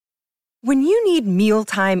When you need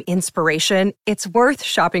mealtime inspiration, it's worth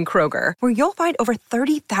shopping Kroger, where you'll find over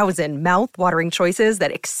 30,000 mouth-watering choices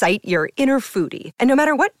that excite your inner foodie. And no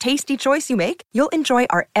matter what tasty choice you make, you'll enjoy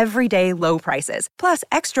our everyday low prices, plus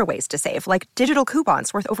extra ways to save, like digital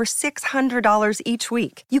coupons worth over $600 each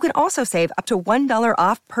week. You can also save up to $1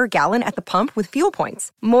 off per gallon at the pump with fuel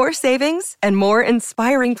points. More savings and more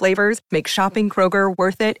inspiring flavors make shopping Kroger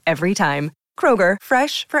worth it every time. Kroger,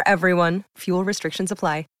 fresh for everyone. Fuel restrictions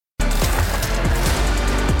apply.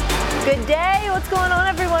 Good day. What's going on,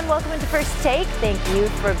 everyone? Welcome to First Take. Thank you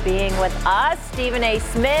for being with us. Stephen A.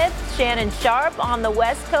 Smith, Shannon Sharp on the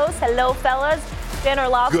West Coast. Hello, fellas. Dan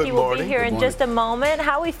Orlovsky will be here in just a moment.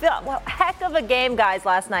 How we feel? Well, heck of a game, guys,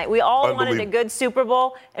 last night. We all wanted a good Super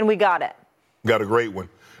Bowl, and we got it. Got a great one.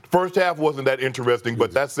 The first half wasn't that interesting,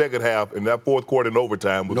 but that second half and that fourth quarter and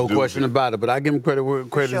overtime was no question about it. But I give them credit where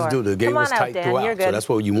credit is due. The game was tight throughout, so that's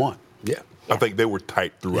what you want. Yeah. I think they were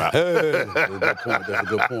tight throughout. That's a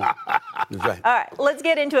good point. Right. All right, let's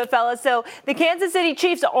get into it, fellas. So the Kansas City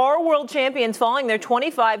Chiefs are world champions following their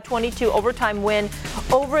 25-22 overtime win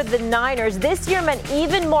over the Niners. This year meant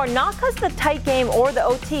even more, not because the tight game or the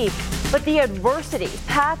OT, but the adversity.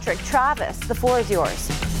 Patrick, Travis, the floor is yours.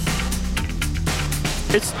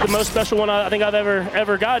 It's the most special one I think I've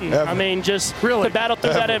ever gotten. I mean, just to battle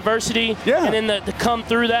through that adversity and then to come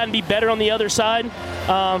through that and be better on the other side.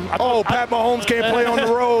 Pat Mahomes can't play on the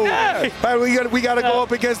road. We got to go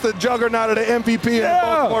up against the juggernaut of the MVP and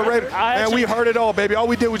Baltimore Ravens. And we heard it all, baby. All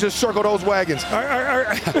we did was just circle those wagons.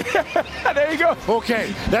 There you go. Okay.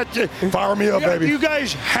 Fire me up, baby. You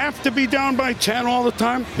guys have to be down by 10 all the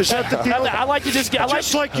time? Is that the deal? I like to just get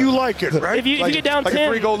just like you like it, right? If you get down 10,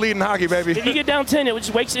 like a 3-goal lead in hockey, baby. If you get down 10, it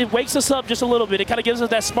wakes us up just a little bit. It kind of gives us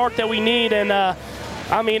that spark that we need. And I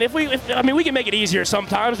mean, we can make it easier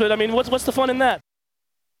sometimes, but I mean, what's the fun in that?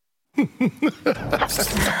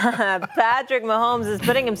 Patrick Mahomes is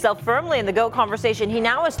putting himself firmly in the GOAT conversation. He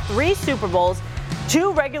now has 3 Super Bowls,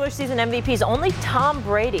 2 regular season MVPs. Only Tom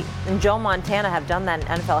Brady and Joe Montana have done that in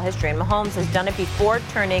NFL history, and Mahomes has done it before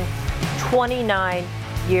turning 29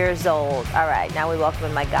 years old. All right, now we welcome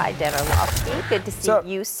in my guy, Dan Orlovsky. Good to see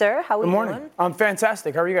you, sir. How are we doing? I'm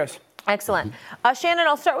fantastic. How are you guys? Excellent. Shannon,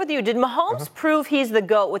 I'll start with you. Did Mahomes prove he's the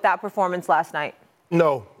GOAT with that performance last night?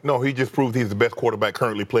 No, he just proved he's the best quarterback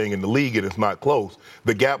currently playing in the league, and it's not close.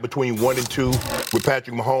 The gap between 1 and 2 with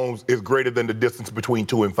Patrick Mahomes is greater than the distance between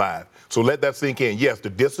 2 and 5. So let that sink in. Yes, the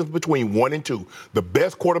distance between 1 and 2, the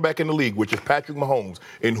best quarterback in the league, which is Patrick Mahomes,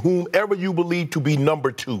 and whomever you believe to be number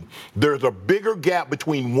 2, there's a bigger gap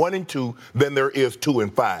between 1 and 2 than there is 2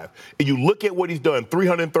 and 5. And you look at what he's done,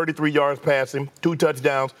 333 yards passing, 2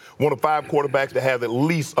 touchdowns, one of 5 quarterbacks that has at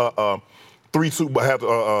least one of 5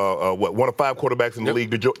 quarterbacks in the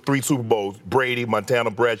league, 3 Super Bowls: Brady,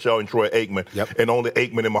 Montana, Bradshaw, and Troy Aikman. And only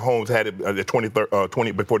Aikman and Mahomes had it at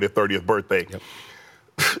 20 before their 30th birthday.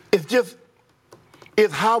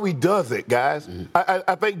 It's how he does it, guys.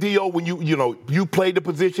 I think, D.O., when you play the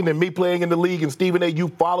position and me playing in the league and Stephen A., you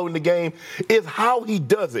following the game, it's how he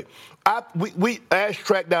does it. Ash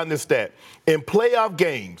tracked down this stat. In playoff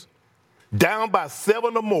games, down by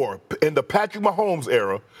 7 or more in the Patrick Mahomes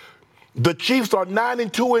era, the Chiefs are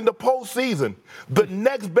 9-2 in the postseason. The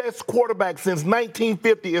next best quarterback since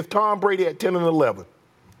 1950 is Tom Brady at 10-11.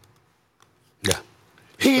 Yeah.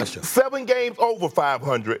 He's 7 games over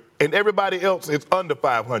 500, and everybody else is under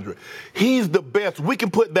 500. He's the best. We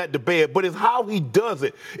can put that to bed, but it's how he does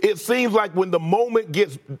it. It seems like when the moment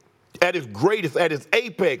gets at his greatest, at his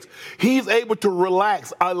apex, he's able to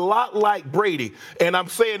relax a lot like Brady. And I'm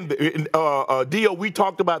saying, Dio, we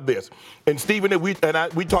talked about this, and Stephen and we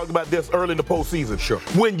talked about this early in the postseason. Sure.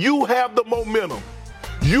 When you have the momentum,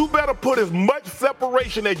 you better put as much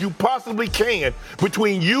separation as you possibly can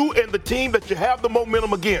between you and the team that you have the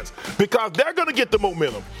momentum against, because they're going to get the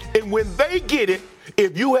momentum. And when they get it,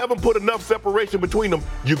 if you haven't put enough separation between them,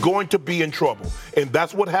 you're going to be in trouble. And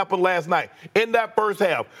that's what happened last night. In that first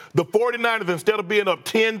half, the 49ers, instead of being up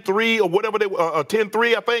 10-3 or whatever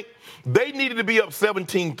 10-3, I think, they needed to be up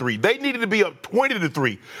 17-3. They needed to be up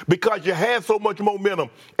 20-3 because you had so much momentum,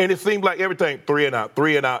 and it seemed like everything 3 and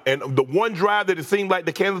out. And the one drive that it seemed like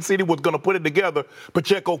the Kansas City was going to put it together,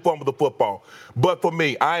 Pacheco fumbled the football. But for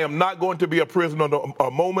me, I am not going to be a prisoner of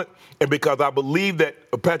a moment, and because I believe that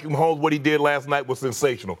Patrick Mahomes, what he did last night was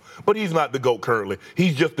sensational. But he's not the GOAT currently.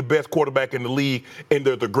 He's just the best quarterback in the league, and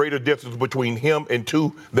there's a greater distance between him and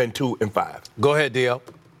 2 than 2 and 5. Go ahead, D.L.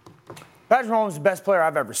 Patrick Mahomes is the best player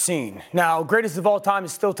I've ever seen. Now, greatest of all time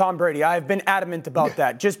is still Tom Brady. I have been adamant about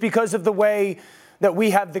that. Just because of the way that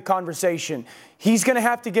we have the conversation. He's going to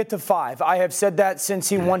have to get to 5. I have said that since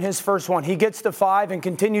he won his first one. He gets to 5 and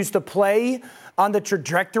continues to play on the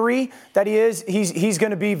trajectory that he is. He's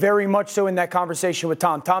going to be very much so in that conversation with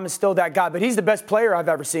Tom. Tom is still that guy, but he's the best player I've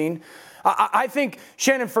ever seen. I think,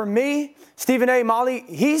 Shannon, for me, Stephen A. Molly,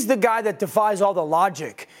 he's the guy that defies all the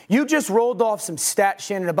logic. You just rolled off some stats,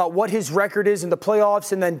 Shannon, about what his record is in the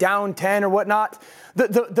playoffs and then down 10 or whatnot.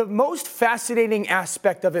 The most fascinating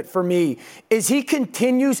aspect of it for me is he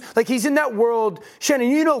continues, like he's in that world, Shannon,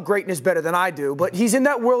 you know greatness better than I do, but he's in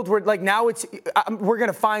that world where like now we're going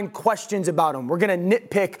to find questions about him. We're going to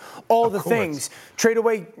nitpick all the things. Trade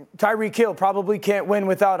away Tyreek Hill, probably can't win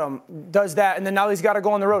without him, does that, and then now he's got to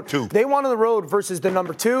go on the road. They went on the road versus the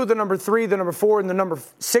number 2, the number 3, the number 4, and the number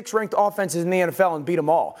 6 ranked offenses in the NFL and beat them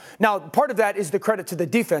all. Now, part of that is the credit to the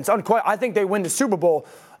defense. I think they win the Super Bowl.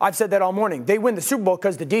 I've said that all morning. They win the Super Bowl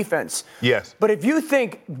because of the defense. Yes. But if you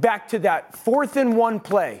think back to that 4th and 1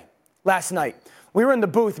 play last night, we were in the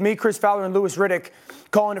booth, me, Chris Fowler, and Lewis Riddick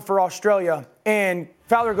calling it for Australia. And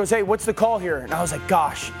Fowler goes, hey, what's the call here? And I was like,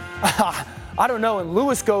 gosh, I don't know. And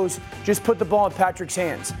Lewis goes, just put the ball in Patrick's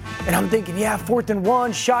hands. And I'm thinking, yeah, 4th and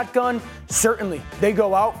 1, shotgun. Certainly. They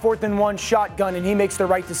go out, 4th and 1, shotgun, and he makes the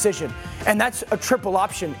right decision. And that's a triple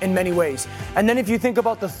option in many ways. And then if you think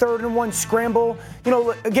about the 3rd and 1 scramble,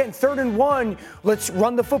 again, 3rd and 1, let's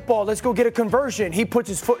run the football. Let's go get a conversion. He puts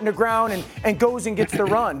his foot in the ground and goes and gets the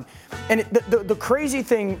run. And the crazy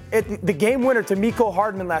thing, the game winner to Mecole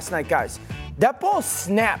Hardman last night, guys, that ball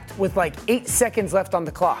snapped with like 8 seconds left on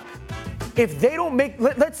the clock. If they don't make,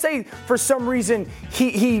 let's say for some reason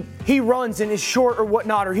he runs and is short or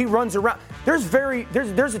whatnot, or he runs around, there's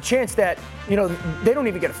a chance that they don't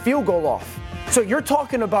even get a field goal off. So you're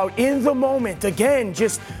talking about in the moment again,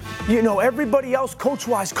 just everybody else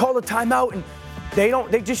coach-wise call a timeout and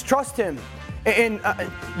they just trust him. And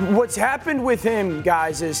what's happened with him,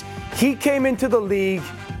 guys, is he came into the league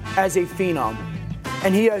as a phenom,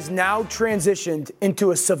 and he has now transitioned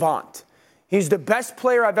into a savant. He's the best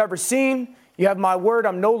player I've ever seen. You have my word.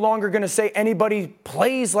 I'm no longer going to say anybody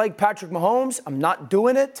plays like Patrick Mahomes. I'm not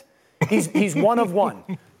doing it. He's one of one.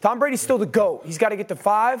 Tom Brady's still the GOAT. He's got to get to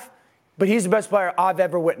 5, but he's the best player I've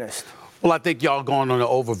ever witnessed. Well, I think y'all going on an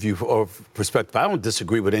overview of perspective. I don't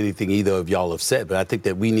disagree with anything either of y'all have said, but I think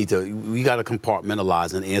that we got to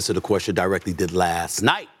compartmentalize and answer the question directly. Did last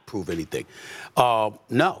night prove anything?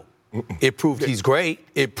 No. It proved he's great.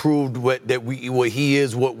 It proved what he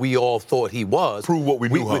is, what we all thought he was. Prove what we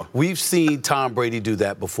knew, We've seen Tom Brady do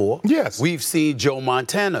that before. Yes. We've seen Joe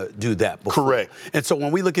Montana do that before. Correct. And so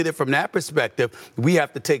when we look at it from that perspective, we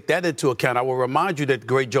have to take that into account. I will remind you that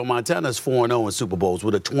great Joe Montana is 4-0 in Super Bowls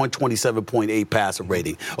with a 127.8 passer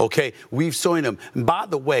rating. Okay? We've seen him. And by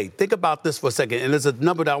the way, think about this for a second. And there's a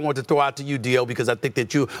number that I want to throw out to you, DL, because I think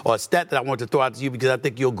that or a stat that I want to throw out to you because I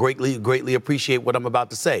think you'll greatly appreciate what I'm about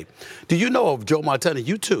to say. Do you know of Joe Montana?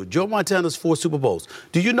 You too. Joe Montana's 4 Super Bowls.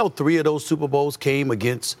 Do you know 3 of those Super Bowls came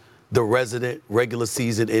against the resident regular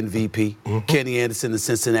season MVP, Kenny Anderson in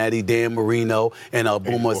Cincinnati, Dan Marino, and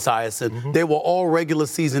Boomer Esiason. They were all regular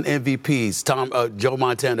season MVPs. Joe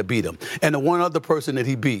Montana beat them. And the one other person that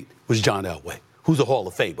he beat was John Elway, who's a Hall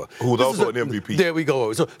of Famer. Who was also an MVP. There we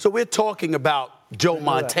go. So we're talking about Joe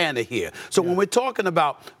Montana here. So when we're talking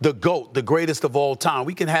about the GOAT, the greatest of all time,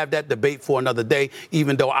 we can have that debate for another day,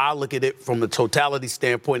 even though I look at it from a totality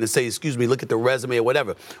standpoint and say, excuse me, look at the resume or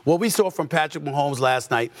whatever. What we saw from Patrick Mahomes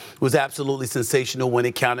last night was absolutely sensational when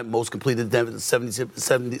it counted. Most completed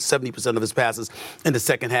 70% of his passes in the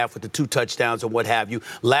second half with the 2 touchdowns and what have you.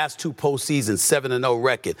 Last 2 postseasons, 7-0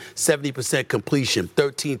 record, 70% completion,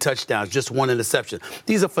 13 touchdowns, just 1 interception.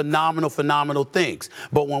 These are phenomenal things.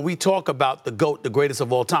 But when we talk about the GOAT, the greatest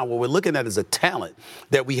of all time, what we're looking at is a talent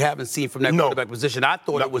that we haven't seen from that quarterback position. I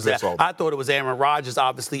thought it was Aaron Rodgers,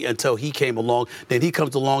 obviously, until he came along. Then he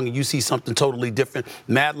comes along and you see something totally different.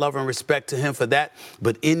 Mad love and respect to him for that.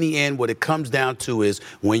 But in the end, what it comes down to is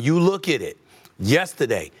when you look at it,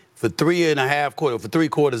 yesterday, for 3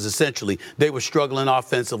 quarters, essentially, they were struggling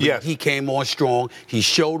offensively. Yes. He came on strong. He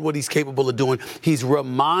showed what he's capable of doing. He's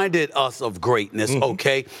reminded us of greatness,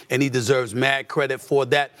 okay? And he deserves mad credit for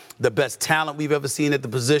that. The best talent we've ever seen at the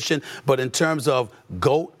position. But in terms of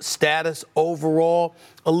GOAT status overall,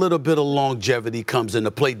 a little bit of longevity comes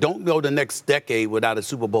into play. Don't go the next decade without a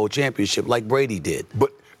Super Bowl championship like Brady did.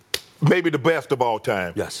 But maybe the best of all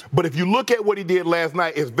time. Yes. But if you look at what he did last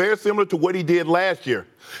night, it's very similar to what he did last year.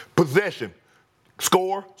 Possession.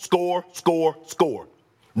 Score.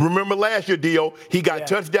 Remember last year, Dio, he got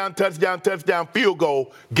touchdown, field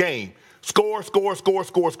goal, game. Score.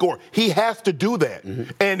 He has to do that.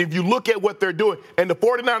 Mm-hmm. And if you look at what they're doing, and the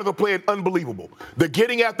 49ers are playing unbelievable. They're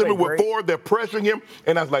getting after him with 4. They're pressuring him.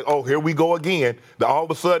 And I was like, oh, here we go again. All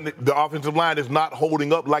of a sudden, the offensive line is not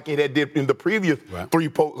holding up like it had did in the previous three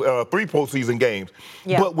postseason games.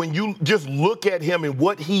 Yeah. But when you just look at him and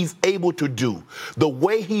what he's able to do, the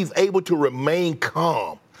way he's able to remain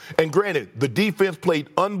calm. And granted, the defense played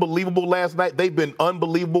unbelievable last night. They've been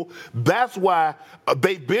unbelievable. That's why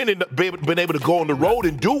they've been able to go on the road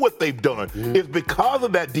and do what they've done. Mm-hmm. It's because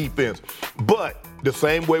of that defense. But the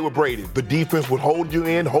same way with Brady. The defense would hold you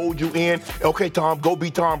in. Okay, Tom, go be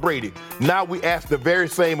Tom Brady. Now we ask the very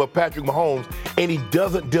same of Patrick Mahomes, and he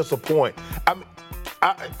doesn't disappoint.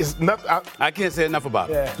 I can't say enough about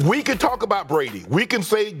it. We can talk about Brady. We can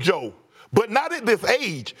say Joe. But not at this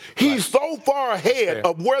age. He's so far ahead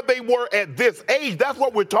of where they were at this age. That's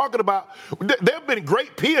what we're talking about. There have been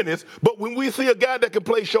great pianists, but when we see a guy that can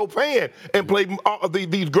play Chopin and play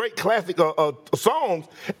these great classic songs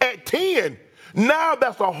at 10, now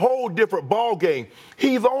that's a whole different ball game.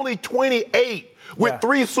 He's only 28 with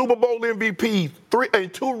 3 Super Bowl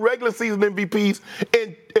MVPs, 2 regular season MVPs,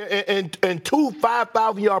 and 2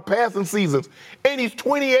 5,000-yard passing seasons. And he's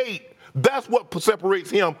 28. That's what separates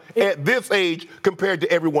him at this age compared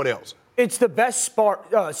to everyone else. It's the best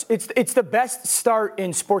it's the best start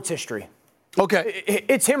in sports history. Okay.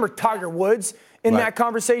 It's him or Tiger Woods in that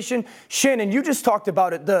conversation. Shannon, you just talked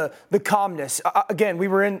about it, the calmness. Again, we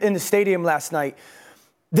were in the stadium last night.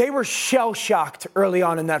 They were shell-shocked early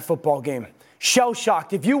on in that football game.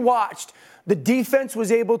 Shell-shocked. If you watched, the defense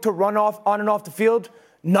was able to run on and off the field,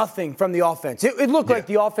 nothing from the offense. It looked like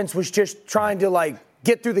the offense was just trying to,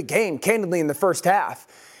 get through the game, candidly, in the first half.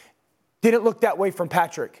 Didn't look that way from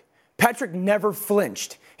Patrick. Patrick never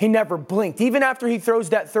flinched. He never blinked, even after he throws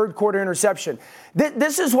that third-quarter interception.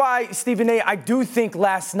 This is why, Stephen A., I do think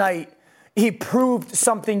last night he proved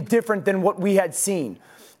something different than what we had seen.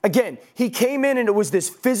 Again, he came in and it was this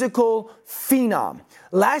physical phenom.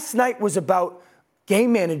 Last night was about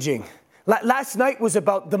game managing. Last night was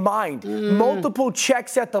about the mind. Multiple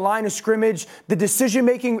checks at the line of scrimmage. The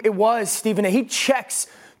decision-making, it was, Stephen A. He checks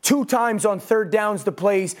 2 times on third downs the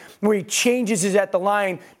plays where he changes his at the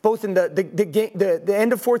line, both in the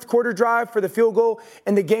end of fourth quarter drive for the field goal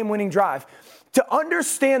and the game-winning drive. To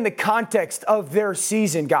understand the context of their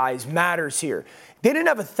season, guys, matters here. They didn't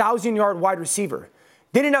have a 1,000-yard wide receiver.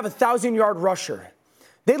 They didn't have a 1,000-yard rusher.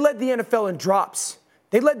 They led the NFL in drops.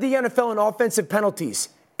 They led the NFL in offensive penalties.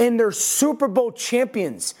 And they're Super Bowl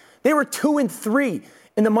champions. They were 2-3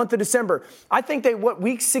 in the month of December. I think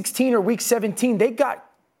week 16 or week 17, they got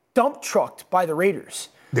dump trucked by the Raiders.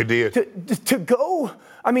 They did. To go,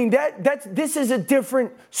 this is a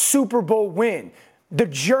different Super Bowl win. The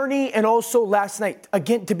journey, and also last night,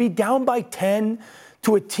 again, to be down by 10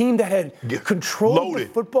 to a team that had controlled the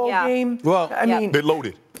football game. Well, they're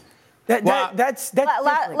loaded. That's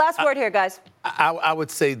last word here, guys. I would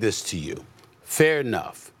say this to you. Fair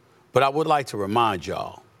enough. But I would like to remind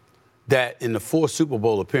y'all that in the 4 Super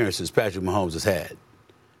Bowl appearances Patrick Mahomes has had,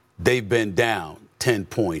 they've been down 10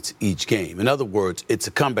 points each game. In other words, it's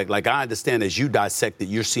a comeback. Like, I understand as you dissect it,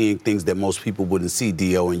 you're seeing things that most people wouldn't see,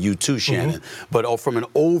 Dio, and you too, Shannon. Mm-hmm. But from an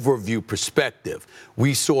overview perspective,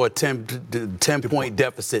 we saw a 10-point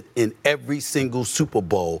deficit in every single Super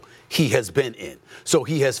Bowl he has been in. So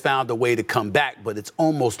he has found a way to come back, but it's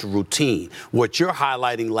almost a routine. What you're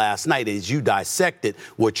highlighting last night is you dissect it.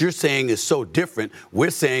 What you're saying is so different.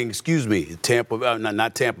 We're saying, Tampa,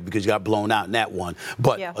 not Tampa because you got blown out in that one,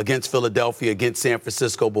 but against Philadelphia, against San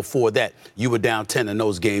Francisco before that, you were down 10 in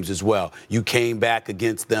those games as well. You came back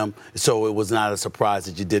against them, so it was not a surprise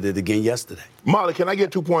that you did it again yesterday. Molly, can I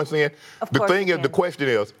get 2 points in? The question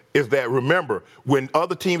is that, remember, when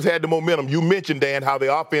other teams had the momentum, you mentioned, Dan, how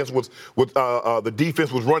the offense the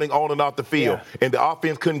defense was running on and off the field, and the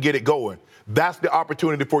offense couldn't get it going. That's the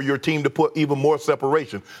opportunity for your team to put even more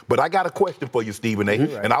separation. But I got a question for you, Stephen A.,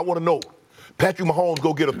 and I want to know, Patrick Mahomes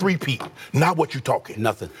go get a 3-peat. Now what you talking?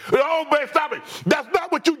 Nothing. Oh, man, stop it. That's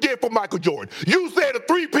not what you did for Michael Jordan. You said a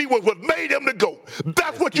 3-peat was what made him the GOAT.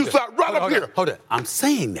 That's what you said right up here. Hold on. I'm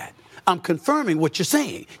saying that. I'm confirming what you're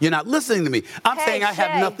saying. You're not listening to me. I'm saying I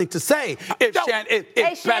have nothing to say if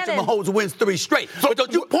Patrick Mahomes wins 3 straight. But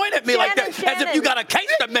don't you point at me like that as if you got a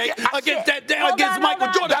case to make against Michael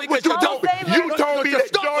Jordan. That's what you told me. You told me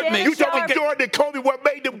that Jordan and Kobe what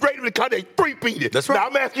made them great because they 3-peated. That's right. Now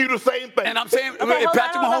I'm asking you the same thing. And I'm saying if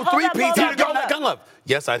Patrick Mahomes 3-peats, he'd go like gun love.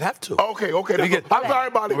 Yes, I'd have to. Okay. I'm sorry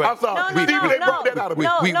about it. I'm sorry. Stephen, they brought that out of me.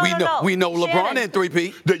 We know LeBron in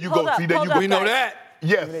 3-peat. There you go. See, there you go. We know that.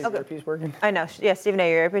 Yes. Stephen A's earpiece working? I know. Yeah, Stephen A.,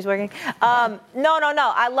 your earpiece working? No.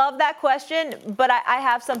 I love that question, but I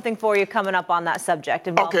have something for you coming up on that subject.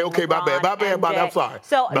 Okay, my bad. I'm sorry.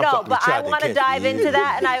 So, but I want to catch dive me. into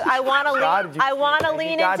that, and I want to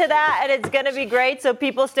lean into that, and it's going to be great, so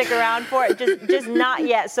people stick around for it. Just not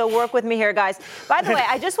yet, so work with me here, guys. By the way,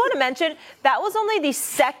 I just want to mention, that was only the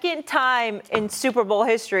second time in Super Bowl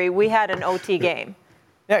history we had an OT game.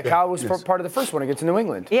 Yeah, Kyle was part of the first one against New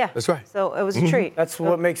England. Yeah. That's right. So it was a treat. That's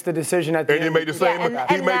what makes the decision at the end. And he made the same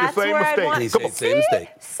mistake. Same mistake.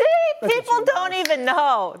 See, people don't even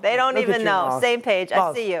know. They don't even know. Same page.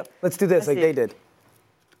 I see you. Let's do this like they did.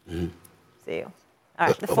 See you. All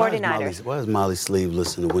right, the 49ers. Why is Molly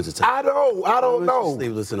sleeveless in the wintertime? I don't know.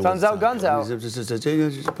 Sleeveless in the Guns out, wintertime? guns out.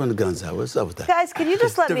 Just putting the guns out. What's up with that? Guys, can you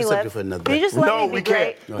just let me live? Can you just let me be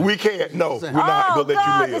great? We can't. No, we're not going to let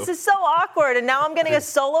you live. This is so awkward, and now I'm getting a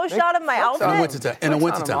solo shot of my outfit. In the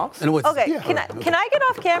wintertime. Okay, can I get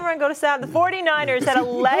off camera and go to sound? The 49ers had a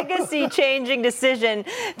legacy-changing decision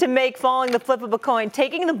to make following the flip of a coin,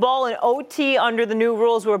 taking the ball in OT under the new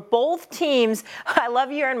rules where both teams, I love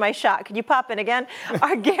hearing my shot, could you pop in again,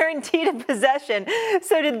 are guaranteed a possession.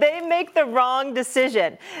 So did they make the wrong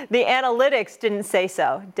decision? The analytics didn't say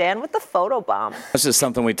so. Dan with the photo bomb. That's just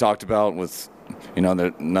something we talked about with,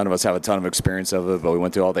 none of us have a ton of experience of it, but we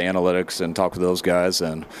went through all the analytics and talked with those guys,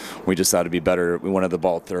 and we just thought it'd be better. We wanted the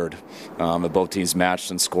ball third. If both teams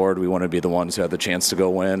matched and scored, we wanted to be the ones who had the chance to go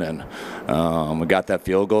win, and we got that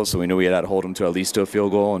field goal, so we knew we had to hold them to at least to a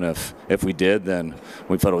field goal, and if we did, then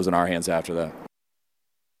we felt it was in our hands after that.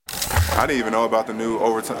 I didn't even know about the new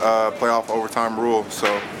playoff overtime rule,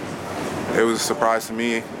 so it was a surprise to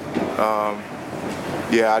me. I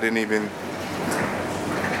didn't even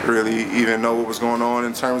really know what was going on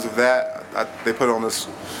in terms of that. They put on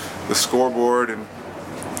the scoreboard, and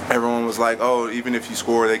everyone was like, "Oh, even if you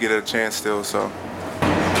score, they get a chance still." So,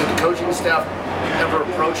 did the coaching staff ever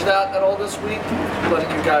approach that at all this week,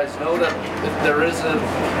 letting you guys know that if there is a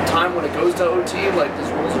time when it goes to OT, like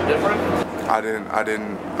these rules are different?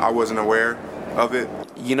 I wasn't aware of it.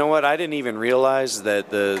 You know what? I didn't even realize that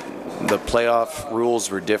the playoff rules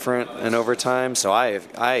were different in overtime. So I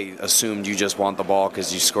assumed you just want the ball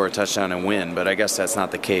because you score a touchdown and win. But I guess that's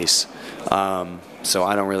not the case. So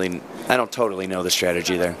I don't totally know the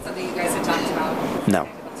strategy there. Something you guys have talked about?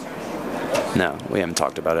 No, we haven't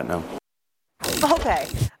talked about it. No. Okay.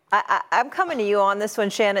 I'm coming to you on this one,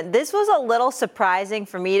 Shannon. This was a little surprising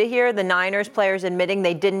for me to hear the Niners players admitting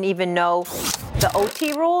they didn't even know the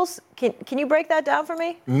OT rules. Can you break that down for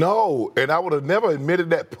me? No, and I would have never admitted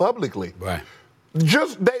that publicly. Right.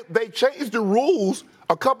 Just they changed the rules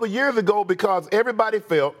a couple of years ago because everybody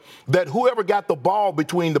felt that whoever got the ball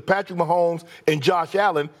between the Patrick Mahomes and Josh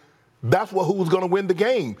Allen, that's who was going to win the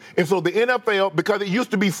game. And so the NFL, because it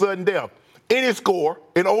used to be sudden death, any score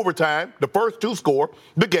in overtime, the first two score,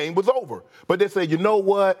 the game was over. But they said, you know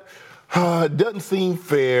what? It doesn't seem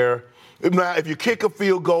fair. Now, if you kick a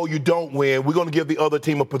field goal, you don't win. We're going to give the other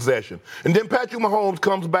team a possession. And then Patrick Mahomes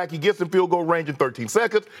comes back. He gets in field goal range in 13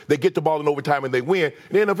 seconds. They get the ball in overtime, and they win.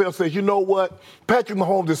 And the NFL says, you know what? Patrick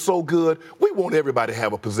Mahomes is so good, we want everybody to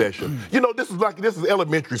have a possession. This is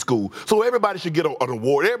elementary school. So everybody should get an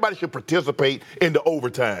award. Everybody should participate in the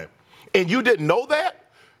overtime. And you didn't know that?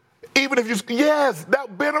 Even if yes, that's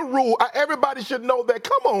been a rule. Everybody should know that.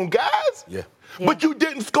 Come on, guys. Yeah. But you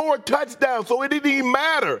didn't score a touchdown, so it didn't even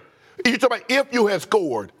matter. You're talking about if you had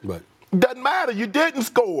scored. Right. Doesn't matter. You didn't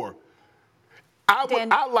score.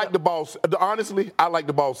 I like the ball. Honestly, I like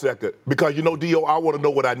the ball second because, D.O., I want to know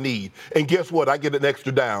what I need. And guess what? I get an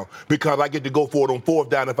extra down because I get to go for it on fourth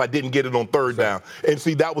down if I didn't get it on third down. And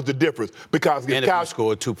see, that was the difference. Because if you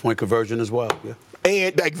scored a 2-point conversion as well. Yeah.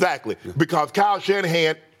 And exactly. Because Kyle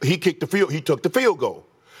Shanahan, he took the field goal.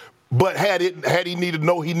 But had he needed to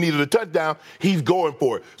know he needed a touchdown, he's going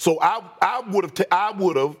for it. So I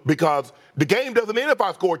would have because the game doesn't end if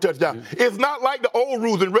I score a touchdown. Mm-hmm. It's not like the old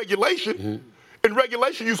rules in regulation. Mm-hmm. In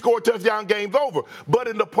regulation, you score a touchdown, game's over. But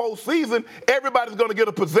in the postseason, everybody's going to get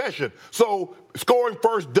a possession. So scoring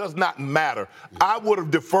first does not matter. I would have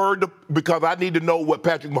deferred because I need to know what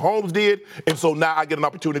Patrick Mahomes did, and so now I get an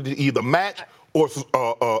opportunity to either match or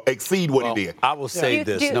exceed what he did. I will say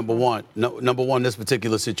this. Number one, this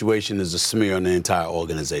particular situation is a smear on the entire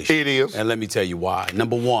organization. It is. And let me tell you why.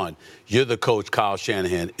 Number one, you're the coach, Kyle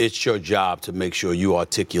Shanahan. It's your job to make sure you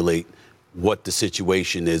articulate what the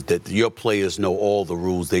situation is, that your players know all the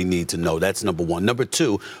rules they need to know. That's number one. Number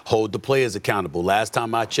two, hold the players accountable. Last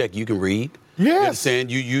time I checked, you can read. Yes. You understand?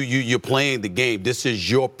 You're playing the game. This is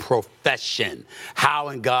your profession. profession. How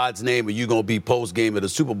in God's name are you going to be post-game at the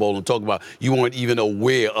Super Bowl and talk about you weren't even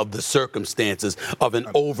aware of the circumstances of an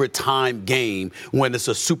overtime game when it's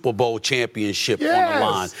a Super Bowl championship on the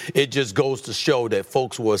line? It just goes to show that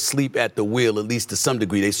folks were asleep at the wheel, at least to some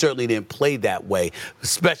degree. They certainly didn't play that way,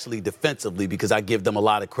 especially defensively, because I give them a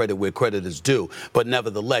lot of credit where credit is due. But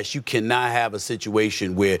nevertheless, you cannot have a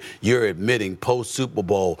situation where you're admitting post-Super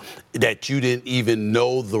Bowl that you didn't even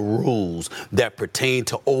know the rules that pertain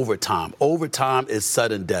to overtime. Overtime is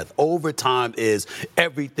sudden death. Overtime is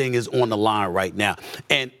everything is on the line right now.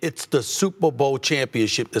 And it's the Super Bowl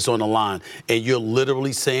championship that's on the line. And you're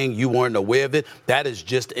literally saying you weren't aware of it. That is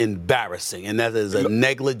just embarrassing. And that is a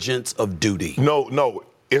negligence of duty. No.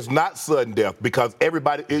 It's not sudden death because it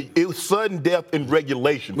was sudden death in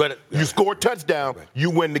regulation. You score a touchdown, you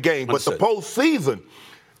win the game. Understood. But the postseason,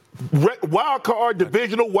 wild card,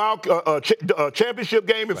 divisional, championship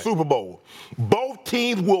game, and Super Bowl, both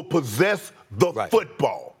teams will possess the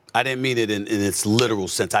football. I didn't mean it in its literal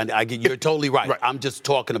sense. I get you're totally right. I'm just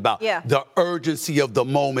talking about the urgency of the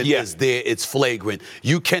moment is there. It's flagrant.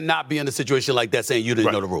 You cannot be in a situation like that saying you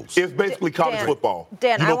didn't know the rules. It's basically college football.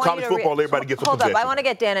 Dan, college football, everybody gets a possession. Hold up. I want to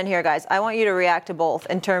get Dan in here, guys. I want you to react to both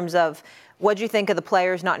in terms of what do you think of the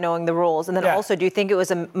players not knowing the rules? And then also, do you think it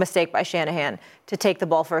was a mistake by Shanahan to take the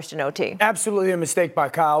ball first in OT? Absolutely a mistake by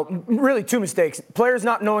Kyle. Really, two mistakes. Players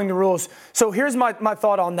not knowing the rules. So here's my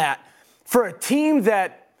thought on that. For a team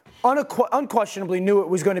that unquestionably knew it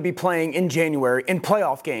was going to be playing in January in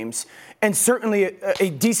playoff games, and certainly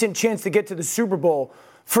a decent chance to get to the Super Bowl,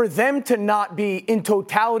 for them to not be in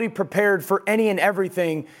totality prepared for any and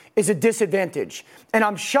everything is a disadvantage. And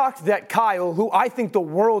I'm shocked that Kyle, who I think the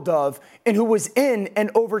world of and who was in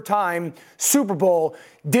an overtime Super Bowl,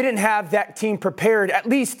 didn't have that team prepared, at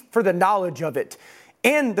least for the knowledge of it.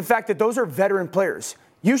 And the fact that those are veteran players.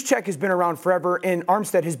 Juszczyk has been around forever, and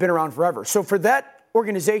Armstead has been around forever. So for that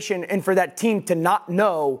organization and for that team to not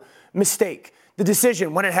know, mistake. The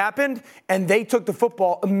decision, when it happened and they took the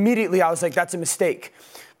football, immediately I was like, that's a mistake.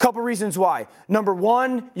 Couple reasons why. Number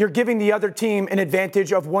one, you're giving the other team an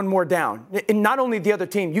advantage of one more down. And not only the other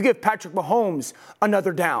team, you give Patrick Mahomes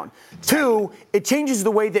another down. Two, it changes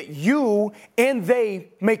the way that you and they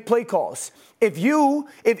make play calls.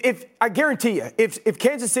 If I guarantee you, if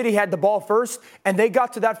Kansas City had the ball first and they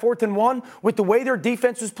got to that 4th and 1, with the way their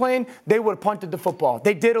defense was playing, they would have punted the football.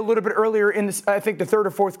 They did a little bit earlier in this, I think the 3rd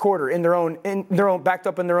or 4th quarter in their own backed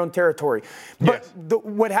up in their own territory. But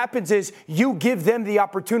what happens is you give them the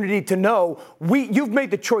opportunity to know you've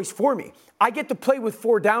made the choice for me. I get to play with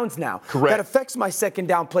 4 downs now. Correct. That affects my 2nd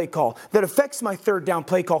down play call. That affects my 3rd down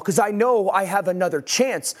play call because I know I have another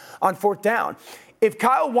chance on 4th down. If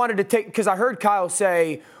Kyle wanted to take, because I heard Kyle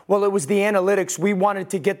say, well, it was the analytics, we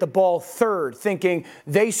wanted to get the ball 3rd, thinking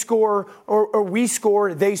they score or we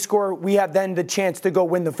score, they score, we have then the chance to go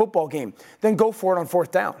win the football game. Then go for it on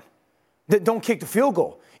 4th down. Don't kick the field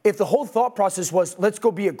goal. If the whole thought process was, let's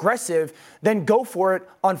go be aggressive, then go for it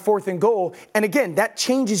on 4th and goal. And again, that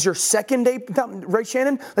changes your 2nd down, right,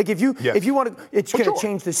 Shannon? Like if you want to, it's going to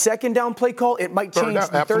change the 2nd down play call. It might change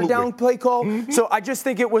the 3rd down play call. Mm-hmm. So I just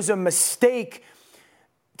think it was a mistake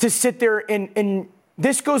to sit there and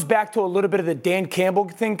this goes back to a little bit of the Dan Campbell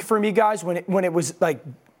thing for me, guys, when it was like,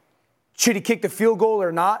 should he kick the field goal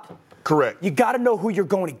or not? Correct. You got to know who you're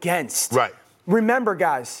going against. Right. Remember,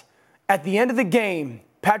 guys, at the end of the game,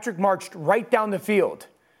 Patrick marched right down the field.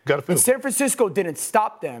 And San Francisco didn't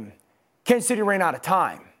stop them. Kansas City ran out of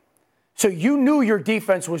time. So you knew your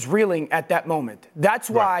defense was reeling at that moment. That's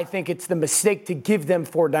why I think it's the mistake to give them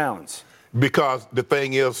 4 downs. Because the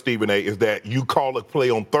thing is, Stephen A., is that you call a play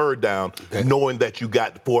on 3rd down knowing that you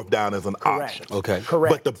got 4th down as an option. Okay.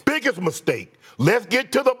 Correct. But the biggest mistake, let's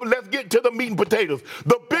get to the meat and potatoes.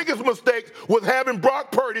 The biggest mistake was having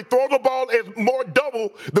Brock Purdy throw the ball as more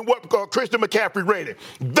double than what Christian McCaffrey ran it.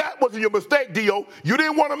 That was your mistake, Dio. You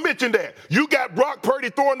didn't want to mention that. You got Brock Purdy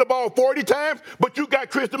throwing the ball 40 times, but you got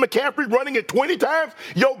Christian McCaffrey running it 20 times.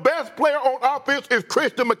 Your best player on offense is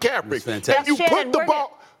Christian McCaffrey. And you put the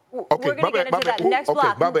ball. Okay, we're going to get into that next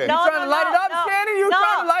block. My bad. You trying to light it up, Shannon? You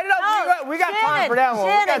trying to light it up? We got time for that one.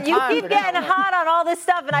 Shannon, you keep getting hot on all this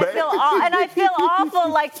stuff, and I feel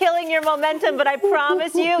awful like killing your momentum, but I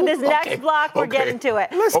promise you, this next block, we're getting to it.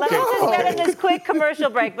 Let me just get in this quick commercial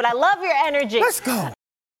break, but I love your energy. Let's go.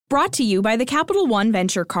 Brought to you by the Capital One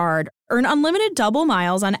Venture Card. Earn unlimited double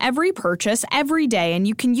miles on every purchase every day, and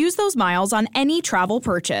you can use those miles on any travel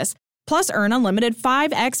purchase. Plus, earn unlimited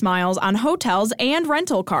 5x miles on hotels and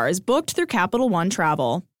rental cars booked through Capital One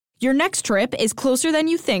Travel. Your next trip is closer than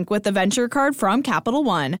you think with the Venture Card from Capital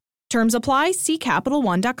One. Terms apply. See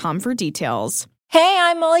CapitalOne.com for details. Hey,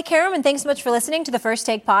 I'm Molly Karam, and thanks so much for listening to the First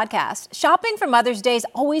Take podcast. Shopping for Mother's Day is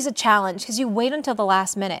always a challenge because you wait until the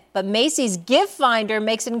last minute. But Macy's Gift Finder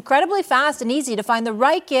makes it incredibly fast and easy to find the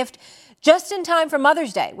right gift just in time for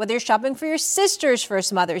Mother's Day, whether you're shopping for your sister's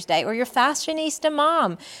first Mother's Day or your fashionista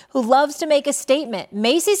mom who loves to make a statement.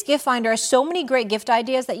 Macy's Gift Finder has so many great gift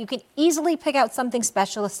ideas that you can easily pick out something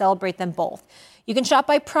special to celebrate them both. You can shop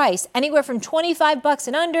by price, anywhere from $25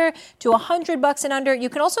 and under to $100 and under. You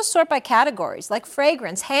can also sort by categories like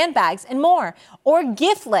fragrance, handbags, and more. Or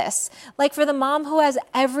gift lists, like for the mom who has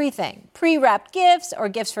everything. Pre-wrapped gifts or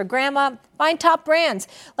gifts for grandma. Find top brands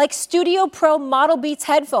like Studio Pro Model Beats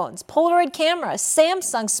headphones, Polaroid cameras,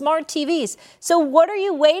 Samsung smart TVs. So what are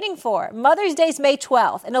you waiting for? Mother's Day is May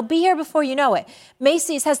 12th, and it'll be here before you know it.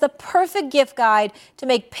 Macy's has the perfect gift guide to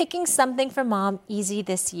make picking something for mom easy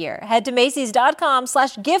this year. Head to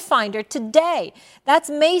Macys.com/giftfinder today. That's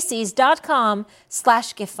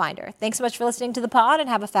Macys.com/giftfinder. Thanks so much for listening to the pod, and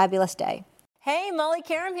have a fabulous day. Hey, Molly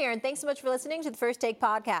Karam here, and thanks so much for listening to the First Take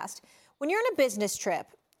podcast. When you're on a business trip,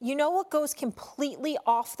 you know what goes completely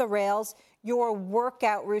off the rails? Your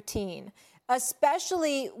workout routine,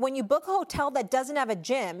 especially when you book a hotel that doesn't have a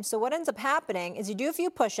gym. So what ends up happening is you do a few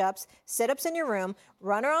push-ups, sit-ups in your room,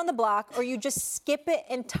 run around the block, or you just skip it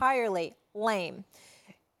entirely. Lame.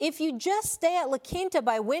 If you just stay at La Quinta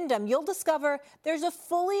by Wyndham, you'll discover there's a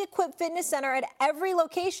fully equipped fitness center at every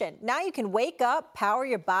location. Now you can wake up, power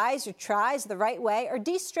your bis or tris the right way, or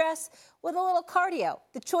de-stress with a little cardio.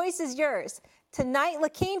 The choice is yours. Tonight, La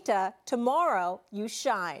Quinta. Tomorrow, you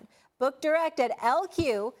shine. Book direct at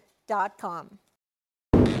lq.com.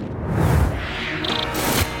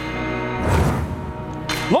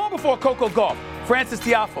 Long before Coco Gauff, Frances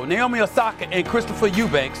Tiafoe, Naomi Osaka, and Christopher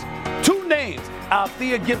Eubanks, two names,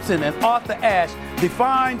 Althea Gibson and Arthur Ashe,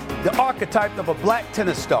 defined the archetype of a black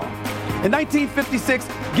tennis star. In 1956,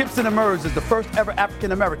 Gibson emerged as the first ever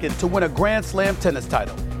African-American to win a Grand Slam tennis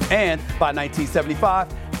title. And by 1975,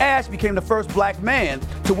 Ashe became the first black man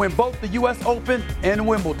to win both the U.S. Open and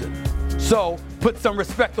Wimbledon. So put some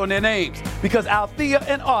respect on their names, because Althea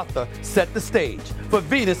and Arthur set the stage for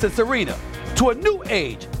Venus and Serena to a new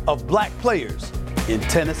age of black players in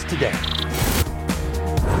tennis today.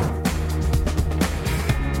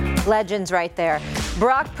 Legends right there.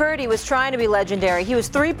 Brock Purdy was trying to be legendary. He was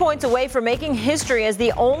 3 points away from making history as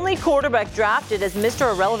the only quarterback drafted as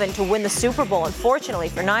Mr. Irrelevant to win the Super Bowl, unfortunately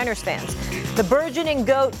for Niners fans. The burgeoning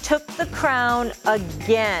GOAT took the crown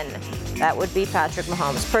again. That would be Patrick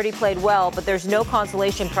Mahomes. Purdy played well, but there's no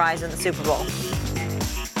consolation prize in the Super Bowl.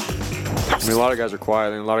 I mean, a lot of guys are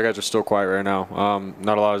quiet, and a lot of guys are still quiet right now.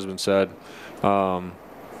 Not a lot has been said.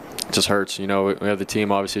 It just hurts. You know, we have the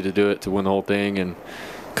team, obviously, to do it, to win the whole thing, and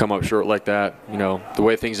come up short like that. You know, the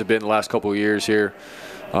way things have been the last couple of years here,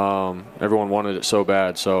 everyone wanted it so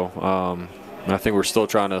bad. So I think we're still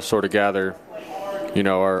trying to sort of gather, you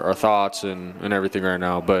know, our thoughts and everything right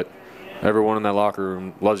now. But everyone in that locker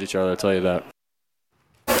room loves each other, I'll tell you that.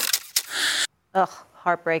 Ugh,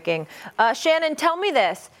 heartbreaking. Shannon, tell me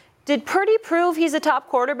this. Did Purdy prove he's a top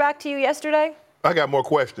quarterback to you yesterday? I got more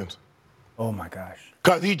questions. Oh, my gosh.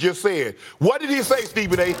 Because he just said, what did he say,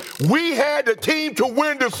 Stephen A? We had the team to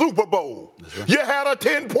win the Super Bowl. Right. You had a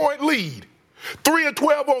 10-point lead. 3 of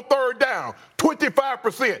 12 on third down,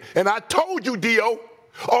 25%. And I told you, Dio,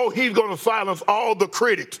 oh, he's going to silence all the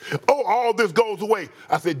critics. Oh, all this goes away.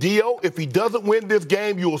 I said, Dio, if he doesn't win this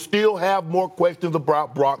game, you'll still have more questions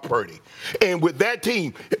about Brock Purdy. And with that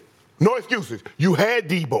team, no excuses. You had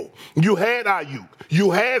Debo. You had Ayuk. You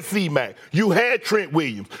had C-Mac. You had Trent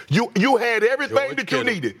Williams. You had everything that you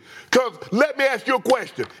needed. Because let me ask you a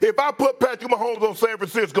question. If I put Patrick Mahomes on San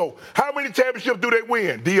Francisco, how many championships do they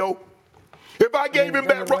win, Dio? If I gave him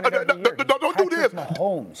that, don't do this.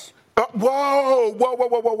 Mahomes.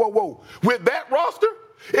 Whoa. With that roster,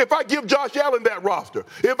 if I give Josh Allen that roster,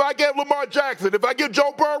 if I give Lamar Jackson, if I give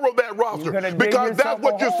Joe Burrow that roster, because that's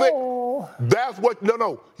what you're saying. That's what,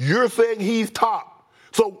 no. You're saying he's top.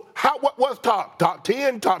 So what's top? Top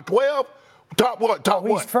 10, top 12, top what? Top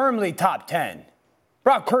what? He's firmly top 10.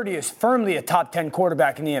 Brock Purdy is firmly a top 10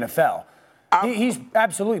 quarterback in the NFL. He's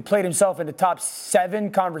absolutely played himself into top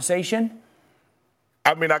 7 conversation.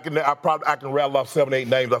 I mean, I can rattle off 7, 8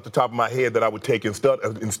 names off the top of my head that I would take instead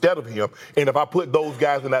of him. And if I put those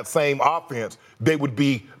guys in that same offense, they would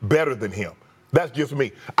be better than him. That's just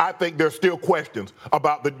me. I think there's still questions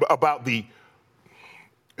about the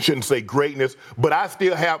shouldn't say greatness, but I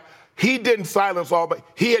still have. He didn't silence all, but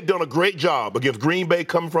he had done a great job against Green Bay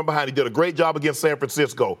coming from behind. He did a great job against San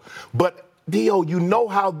Francisco. But Dio, you know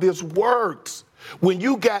how this works. When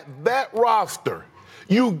you got that roster,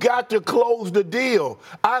 You got to close the deal.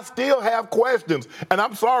 I still have questions, and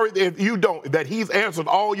I'm sorry if you don't, that he's answered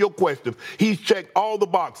all your questions. He's checked all the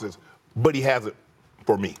boxes, but he hasn't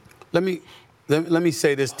for me. Let me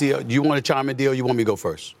say this, Dio. You want to chime in, Dio? You want me to go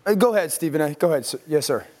first? Go ahead, Stephen A. Go ahead. Sir. Yes,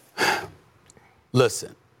 sir.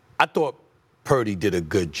 Listen, I thought Purdy did a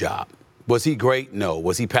good job. Was he great? No.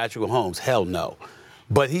 Was he Patrick Mahomes? Hell no.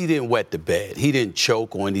 But he didn't wet the bed. He didn't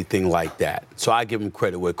choke or anything like that. So I give him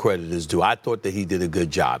credit where credit is due. I thought that he did a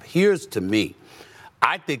good job. Here's to me.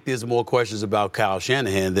 I think there's more questions about Kyle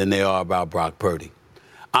Shanahan than there are about Brock Purdy.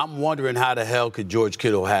 I'm wondering how the hell could George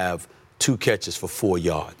Kittle have 2 catches for 4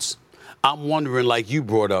 yards? I'm wondering, like you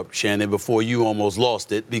brought up, Shannon, before you almost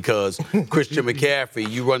lost it, because Christian McCaffrey,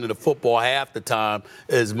 you running the football half the time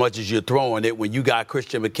as much as you're throwing it, when you got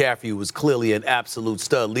Christian McCaffrey, who was clearly an absolute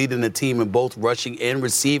stud, leading the team in both rushing and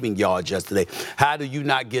receiving yards yesterday. How do you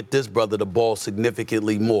not get this brother the ball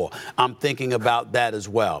significantly more? I'm thinking about that as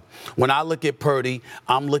well. When I look at Purdy,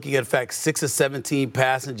 I'm looking at the fact 6 of 17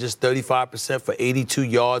 passing, just 35% for 82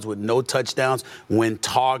 yards with no touchdowns when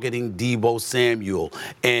targeting Deebo Samuel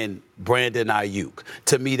and Brandon Ayuk.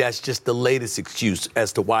 To me, that's just the latest excuse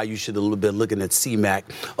as to why you should have been looking at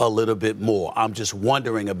C-Mac a little bit more. I'm just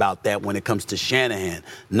wondering about that when it comes to Shanahan,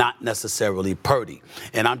 not necessarily Purdy.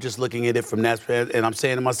 And I'm just looking at it from that, and I'm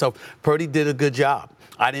saying to myself, Purdy did a good job.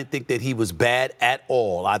 I didn't think that he was bad at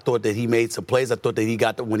all. I thought that he made some plays. I thought that he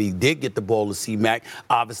got when he did get the ball to C-Mac,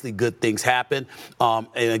 obviously good things happened. And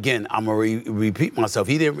again, I'm going to repeat myself.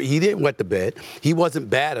 He didn't wet the bed. He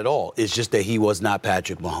wasn't bad at all. It's just that he was not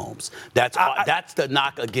Patrick Mahomes. That's the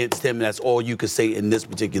knock against him. That's all you could say in this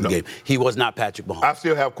particular game. He was not Patrick Mahomes. I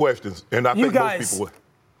still have questions, and I think most people would.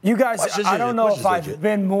 You guys, I don't know if I've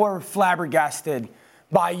been more flabbergasted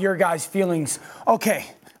by your guys' feelings. Okay.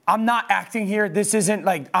 I'm not acting here. This isn't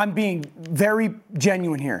like I'm being very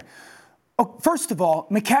genuine here. Oh, first of all,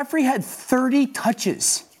 McCaffrey had 30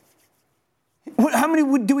 touches. How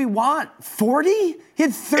many do we want? 40? He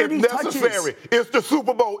had 30 touches. If necessary. It's the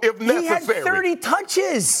Super Bowl. If necessary. He had 30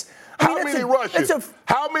 touches. How many rushes?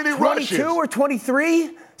 How many rushes? 22 or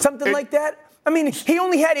 23? Something like that? I mean, he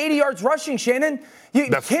only had 80 yards rushing, Shannon.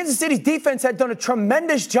 Kansas City's defense had done a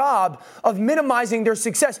tremendous job of minimizing their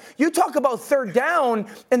success. You talk about third down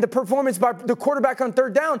and the performance by the quarterback on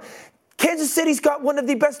third down. Kansas City's got one of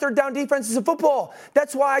the best third down defenses in football.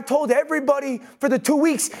 That's why I told everybody for the 2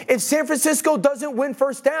 weeks, if San Francisco doesn't win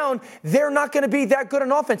first down, they're not going to be that good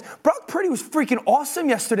on offense. Brock Purdy was freaking awesome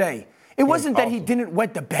yesterday. It wasn't that he didn't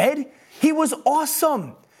wet the bed. He was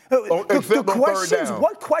awesome. The questions,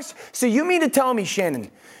 what question? So you mean to tell me,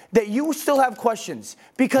 Shannon, that you still have questions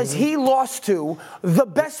because he lost to the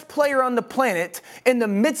best player on the planet in the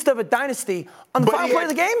midst of a dynasty on the final play of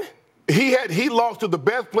the game? He lost to the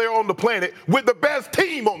best player on the planet with the best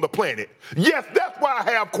team on the planet. Yes, that's why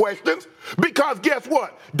I have questions. Because guess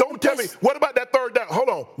what? Don't tell me. What about that third down? Hold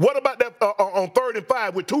on. What about that on 3rd and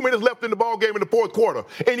 5 with 2 minutes left in the ball game in the fourth quarter?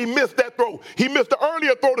 And he missed that throw. He missed the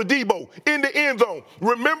earlier throw to Deebo in the end zone.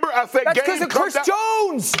 Remember, I said that's because of Chris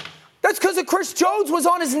Jones. That's because of Chris Jones was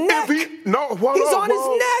on his neck. He's on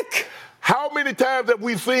his neck. How many times have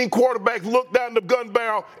we seen quarterbacks look down the gun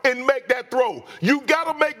barrel and make that throw? You got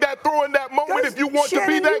to make that throw in that moment if you want to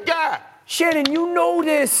be that guy. Shannon, you know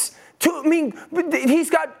this. He's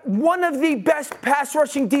got one of the best pass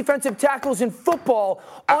rushing defensive tackles in football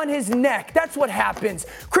on his neck. That's what happens.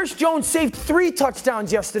 Chris Jones saved 3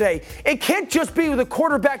 touchdowns yesterday. It can't just be the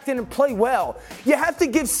quarterback didn't play well. You have to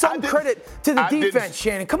give some credit to the defense,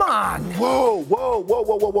 Shannon. Come on.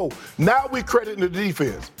 Whoa. Now we credit the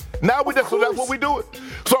defense. Now so that's what we do.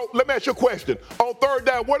 So let me ask you a question. On third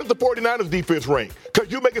down, what is the 49ers defense rank?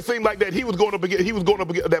 Because you make it seem like that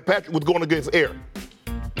that Patrick was going against air.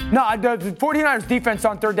 No, the 49ers defense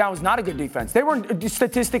on third down was not a good defense. They weren't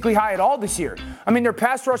statistically high at all this year. I mean, their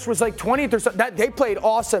pass rush was like 20th or something. They played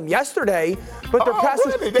awesome yesterday, but their pass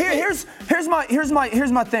rush.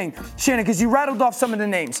 Here's my thing, Shannon, because you rattled off some of the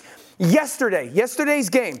names. Yesterday's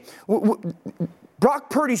game, Brock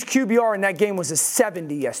Purdy's QBR in that game was a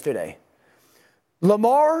 70 yesterday.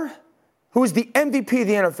 Lamar, who is the MVP of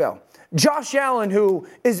the NFL. Josh Allen, who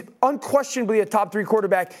is unquestionably a top 3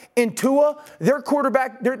 quarterback, and Tua, their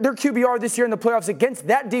QBR this year in the playoffs against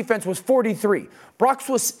that defense was 43. Brock's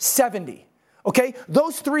was 70. Okay?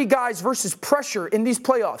 Those 3 guys versus pressure in these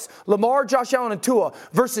playoffs, Lamar, Josh Allen, and Tua,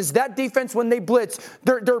 versus that defense when they blitz,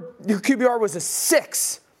 their QBR was a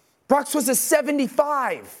 6. Brock's was a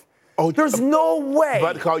 75. There's no way. I'm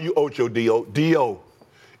about to call you Ocho, Dio.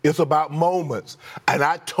 It's about moments. And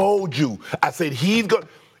I told you, I said he's going to.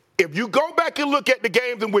 If you go back and look at the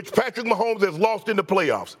games in which Patrick Mahomes has lost in the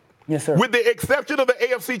playoffs, Yes, sir. With the exception of the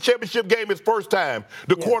AFC Championship game, his first time,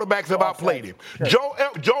 the quarterbacks have outplayed him. Sure.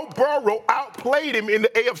 Joe Burrow outplayed him in the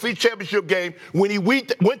AFC Championship game when he went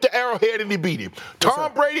to Arrowhead and he beat him.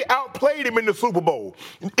 Tom Brady outplayed him in the Super Bowl.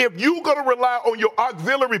 If you're going to rely on your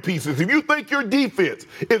auxiliary pieces, if you think your defense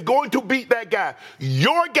is going to beat that guy,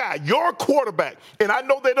 your quarterback, and I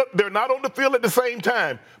know they're not on the field at the same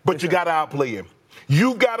time, but you got to outplay him.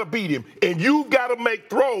 You've got to beat him, and you've got to make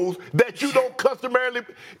throws that you don't customarily.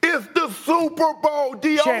 It's the Super Bowl,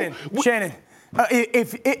 Dio. Shannon,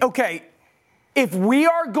 if we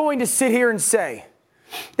are going to sit here and say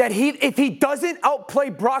that if he doesn't outplay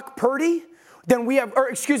Brock Purdy, then we have,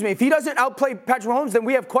 if he doesn't outplay Patrick Mahomes, then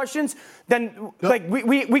we have questions. Then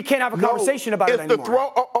we can't have a conversation about it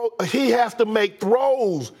anymore. He has to make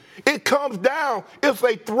throws. It comes down. It's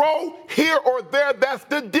a throw here or there. That's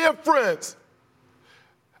the difference.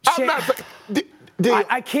 I'm not saying.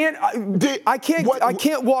 I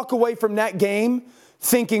can't walk away from that game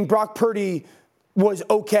thinking Brock Purdy was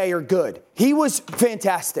okay or good. He was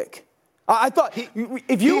fantastic. I thought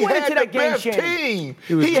if you went into that game, Shannon,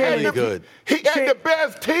 he was really good. He had the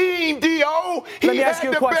best team, D.O. He had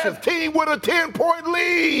the best team with a 10-point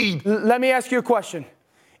lead. Let me ask you a question.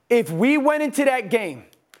 If we went into that game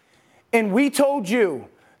and we told you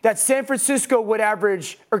that San Francisco would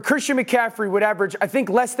average, or Christian McCaffrey would average, I think,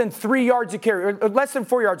 less than 3 yards a carry, or less than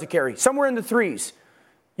 4 yards a carry, somewhere in the threes,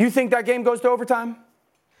 you think that game goes to overtime?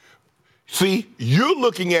 See, you're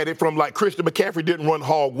looking at it from like Christian McCaffrey didn't run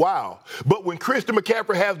hog wild. But when Christian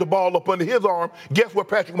McCaffrey has the ball up under his arm, guess where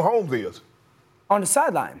Patrick Mahomes is? On the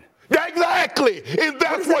sideline. Exactly. And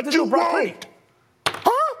that's what you want.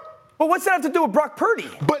 Huh? But what's that have to do with Brock Purdy?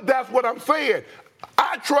 But that's what I'm saying.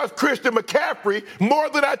 I trust Christian McCaffrey more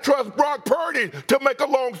than I trust Brock Purdy, to make a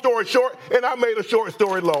long story short, and I made a short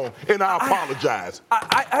story long, and I apologize.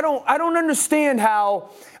 I don't understand how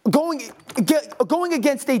going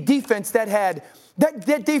against a defense that had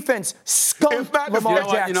that defense skunked Lamar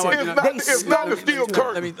Jackson. It's not the steel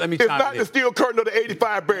curtain. It's not the steel curtain of the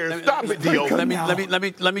 85 Bears. Stop it, Dio.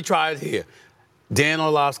 Let me try it here. Dan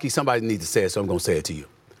Orlovsky, somebody needs to say it, so I'm going to say it to you.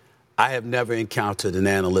 I have never encountered an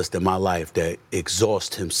analyst in my life that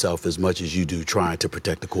exhausts himself as much as you do trying to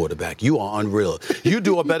protect the quarterback. You are unreal. You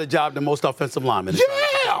do a better job than most offensive linemen.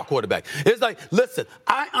 Yeah! Quarterback. It's like, listen,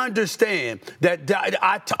 I understand that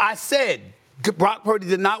I said Brock Purdy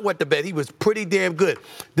did not wet the bed. He was pretty damn good.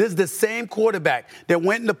 This is the same quarterback that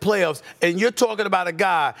went in the playoffs, and you're talking about a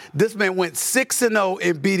guy, this man went 6-0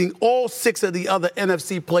 in beating all 6 of the other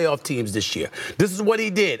NFC playoff teams this year. This is what he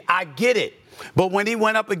did. I get it. But when he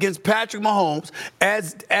went up against Patrick Mahomes,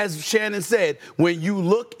 as Shannon said, when you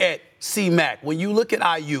look at C-Mac, when you look at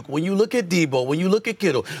Ayuk, when you look at Debo, when you look at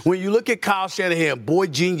Kittle, when you look at Kyle Shanahan, boy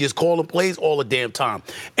genius, calling plays all the damn time,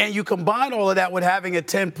 and you combine all of that with having a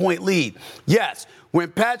 10-point lead, yes, when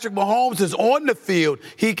Patrick Mahomes is on the field,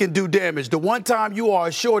 he can do damage. The one time you are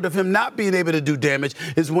assured of him not being able to do damage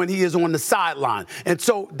is when he is on the sideline. And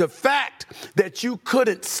so the fact that you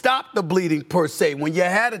couldn't stop the bleeding per se when you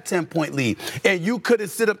had a 10-point lead and you couldn't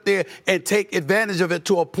sit up there and take advantage of it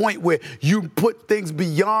to a point where you put things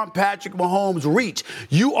beyond Patrick Mahomes' reach,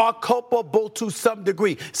 you are culpable to some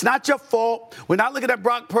degree. It's not your fault. We're not looking at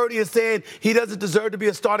Brock Purdy and saying he doesn't deserve to be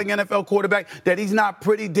a starting NFL quarterback, that he's not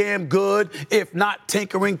pretty damn good, if not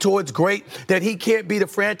tinkering towards great, that he can't be the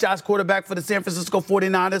franchise quarterback for the San Francisco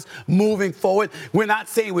 49ers moving forward.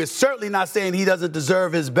 We're certainly not saying he doesn't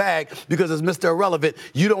deserve his bag because as Mr. Irrelevant,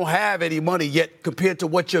 you don't have any money yet compared to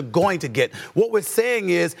what you're going to get. What we're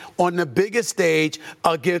saying is on the biggest stage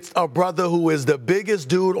against a brother who is the biggest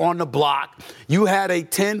dude on the block, you had a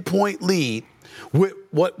 10-point lead with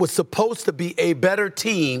what was supposed to be a better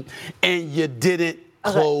team, and you didn't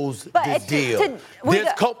close the deal.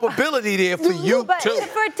 There's culpability there for you, too.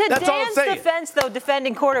 That's Dan's defense, though,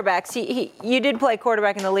 defending quarterbacks, you did play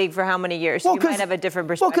quarterback in the league for how many years? You might have a different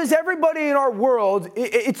perspective. Well, because everybody in our world,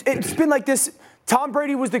 it's been like this. Tom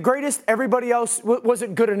Brady was the greatest. Everybody else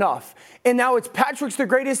wasn't good enough. And now it's Patrick's the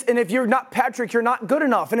greatest. And if you're not Patrick, you're not good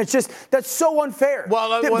enough. And it's just, that's so unfair.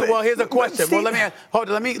 Well, here's a question.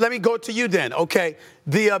 Let me go to you then. Okay.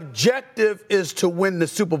 The objective is to win the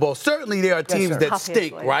Super Bowl. Certainly there are teams that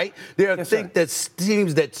stink, right? There are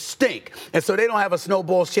teams that stink. And so they don't have a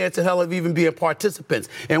snowball's chance in hell of even being participants.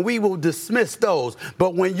 And we will dismiss those.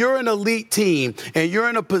 But when you're an elite team and you're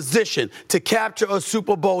in a position to capture a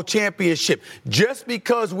Super Bowl championship, Just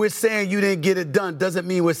because we're saying you didn't get it done doesn't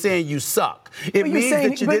mean we're saying you suck. It means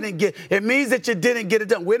that you didn't get it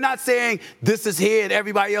done. We're not saying this is here and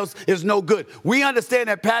everybody else is no good. We understand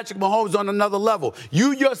that Patrick Mahomes is on another level.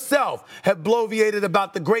 You yourself have bloviated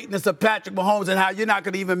about the greatness of Patrick Mahomes and how you're not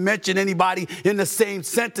going to even mention anybody in the same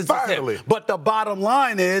sentence as him. But the bottom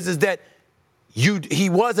line is that he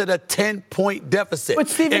was at a 10-point deficit. But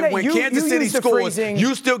Stephen, and when Kansas City scores,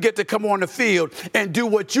 you still get to come on the field and do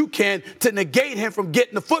what you can to negate him from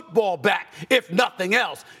getting the football back, if nothing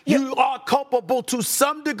else. You are culpable to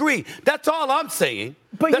some degree. That's all I'm saying.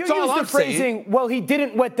 But you used the phrasing, well, he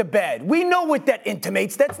didn't wet the bed. We know what that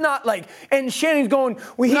intimates. That's not like, and Shannon's going,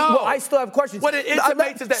 I still have questions. What it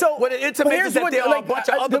intimates is that there are a bunch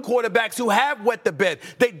of other quarterbacks who have wet the bed.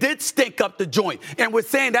 They did stink up the joint. And we're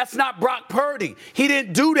saying that's not Brock Purdy. He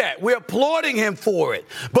didn't do that. We're applauding him for it.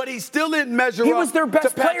 But he still didn't measure up. He was their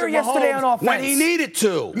best player yesterday on offense. When he needed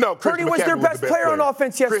to. No, Purdy was their best player on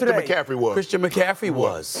offense yesterday. Christian McCaffrey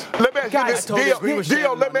was. Let me ask you this,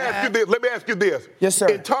 Dio, let me ask you this. Yes, sir.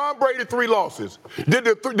 In Tom Brady 3 losses,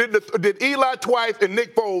 did Eli twice and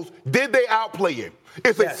Nick Foles, did they outplay him?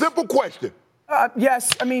 It's a simple question.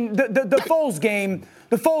 Yes. I mean, the Foles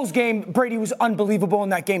game, Brady was unbelievable in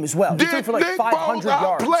that game as well. He threw for like Nick 500 Foles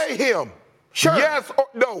yards. Outplay him? Sure. Yes or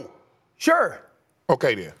no? Sure.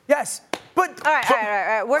 Okay, then. Yes. But all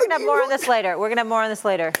right. We're going to have more on this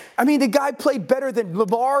later. I mean, the guy played better than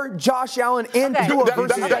Lamar, Josh Allen, and Tua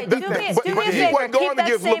versus that defense. Do me a favor. Keep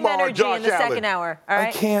that same energy in the second hour, all right?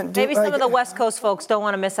 I can't do it. Maybe some of the West Coast folks don't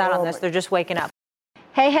want to miss out on this. They're just waking up.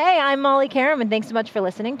 Hey, I'm Molly Karam, and thanks so much for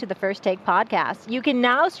listening to the First Take podcast. You can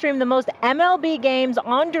now stream the most MLB games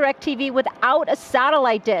on DirecTV without a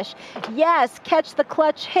satellite dish. Yes, catch the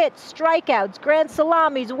clutch hits, strikeouts, grand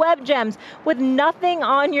salamis, web gems with nothing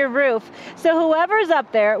on your roof. So whoever's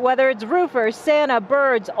up there, whether it's roofers, Santa,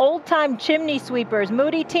 birds, old-time chimney sweepers,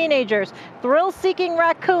 moody teenagers, thrill-seeking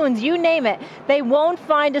raccoons, you name it, they won't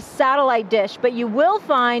find a satellite dish, but you will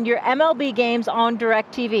find your MLB games on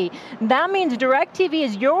DirecTV. That means DirecTV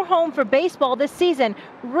is your home for baseball this season.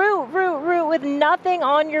 Root with nothing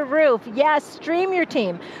on your roof. Yes, stream your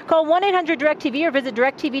team. Call 1-800-DirecTV or visit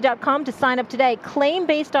DirecTV.com to sign up today. Claim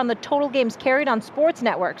based on the total games carried on sports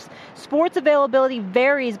networks. Sports availability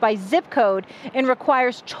varies by zip code and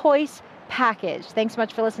requires choice package. Thanks so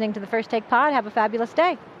much for listening to the First Take Pod. Have a fabulous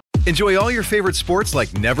day. Enjoy all your favorite sports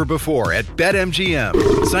like never before at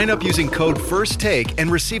BetMGM. Sign up using code FIRSTTAKE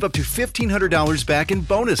and receive up to $1,500 back in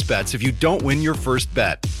bonus bets if you don't win your first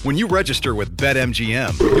bet. When you register with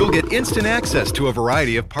BetMGM, you'll get instant access to a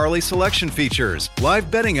variety of parlay selection features,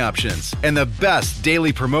 live betting options, and the best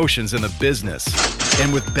daily promotions in the business.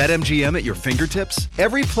 And with BetMGM at your fingertips,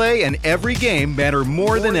 every play and every game matter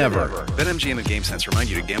more than ever. BetMGM and GameSense remind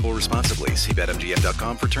you to gamble responsibly. See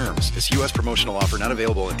BetMGM.com for terms. This U.S. promotional offer not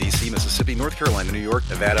available in D.C., Mississippi, North Carolina, New York,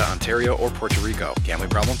 Nevada, Ontario, or Puerto Rico. Gambling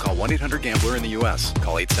problem? Call 1-800-GAMBLER in the U.S.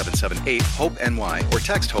 Call 877-8-HOPE-NY or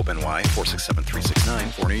text HOPE-NY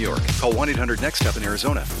 467-369 for New York. Call 1-800-NEXT-STEP in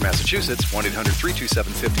Arizona. For Massachusetts,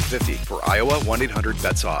 1-800-327-5050. For Iowa,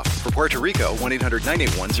 1-800-BETS-OFF. For Puerto Rico,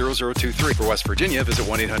 1-800-981-0023. For West Virginia, visit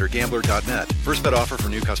 1-800-GAMBLER.net. First bet offer for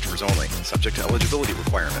new customers only. Subject to eligibility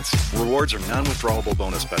requirements. Rewards are non-withdrawable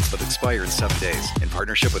bonus bets that expire in 7 days. In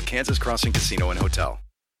partnership with Kansas Crossing Casino and Hotel.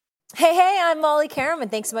 Hey, I'm Molly Karam, and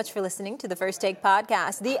thanks so much for listening to the First Take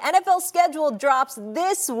podcast. The NFL schedule drops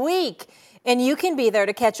this week, and you can be there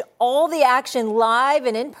to catch all the action live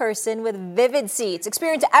and in person with Vivid Seats.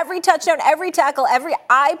 Experience every touchdown, every tackle, every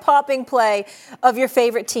eye-popping play of your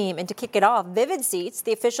favorite team. And to kick it off, Vivid Seats,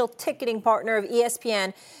 the official ticketing partner of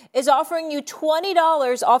ESPN, is offering you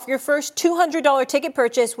 $20 off your first $200 ticket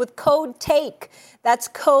purchase with code TAKE. That's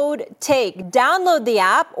code TAKE. Download the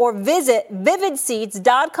app or visit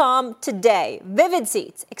vividseats.com today. Vivid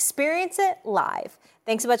Seats. Experience it live.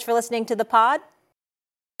 Thanks so much for listening to the pod.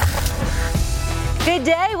 Good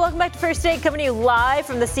day. Welcome back to First Take, coming to you live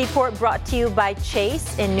from the Seaport, brought to you by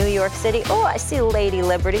Chase in New York City. Oh, I see Lady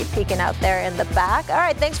Liberty peeking out there in the back. All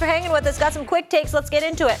right, thanks for hanging with us. Got some quick takes. Let's get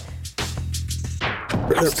into it.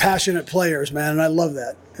 They're passionate players, man, and I love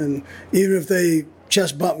that. And even if they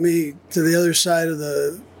chest bump me to the other side of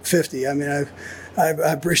the 50, I mean, I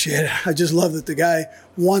appreciate it. I just love that the guy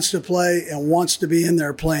wants to play and wants to be in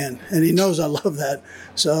there playing, and he knows I love that.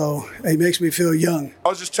 So he makes me feel young. I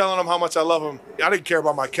was just telling him how much I love him. I didn't care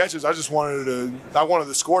about my catches. I just wanted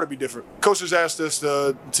the score to be different. Coaches asked us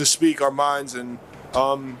to speak our minds, and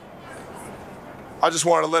I just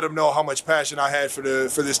wanted to let them know how much passion I had for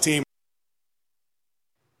this team.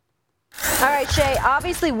 All right, Shay,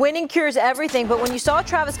 obviously winning cures everything, but when you saw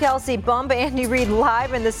Travis Kelce bump Andy Reid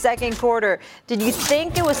live in the second quarter, did you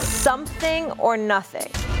think it was something or nothing?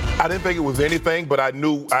 I didn't think it was anything, but I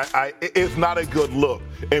knew it's not a good look.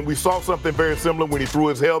 And we saw something very similar when he threw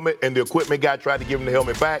his helmet and the equipment guy tried to give him the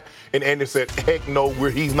helmet back. And Andy said, heck no,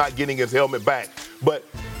 he's not getting his helmet back. But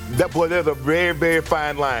there's a very, very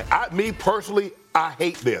fine line. Me personally, I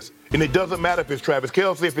hate this. And it doesn't matter if it's Travis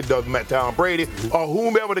Kelce, if it doesn't matter Tom Brady, or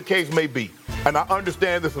whomever the case may be. And I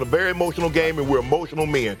understand this is a very emotional game, and we're emotional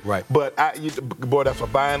men. Right. But, boy, that's a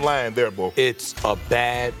fine line there, boy. It's a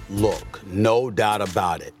bad look, no doubt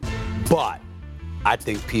about it. But I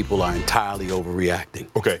think people are entirely overreacting.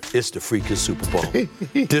 Okay. It's the freaking Super Bowl.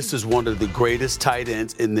 This is one of the greatest tight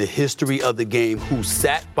ends in the history of the game who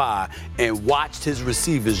sat by and watched his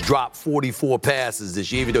receivers drop 44 passes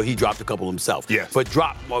this year, even though he dropped a couple himself. Yes. But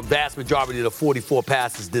dropped a vast majority of the 44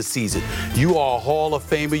 passes this season. You are a Hall of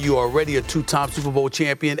Famer. You are already a two-time Super Bowl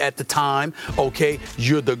champion at the time, okay?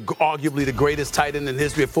 You're arguably the greatest tight end in the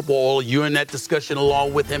history of football. You're in that discussion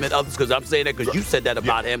along with him and others, because I'm saying that because you said that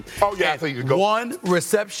about him. Oh, yeah, I think you go. One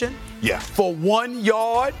reception for 1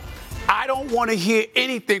 yard. I don't want to hear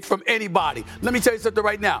anything from anybody. Let me tell you something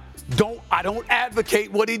right now. I don't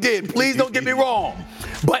advocate what he did. Please don't get me wrong.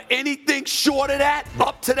 But anything short of that,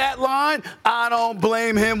 up to that line, I don't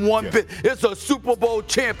blame him one bit. It's a Super Bowl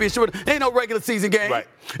championship. Ain't no regular season game. Right.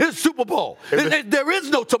 It's Super Bowl. There is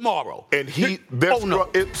no tomorrow. And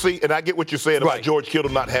and I get what you're saying about George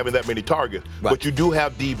Kittle not having that many targets. Right. But you do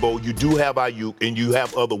have Debo, you do have Ayuk, and you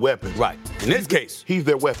have other weapons. Right. In this case, he's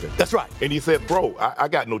their weapon. That's right. And he said, bro, I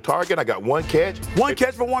got no target. I got one catch. One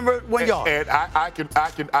catch for 1 yard. And I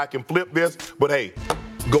can flip this. But hey,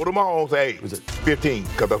 go to Mahomes. Hey, 15,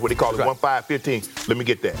 because that's what they call it. 1-5-15. Let me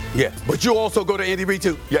get that. Yeah. But you also go to Andy Reid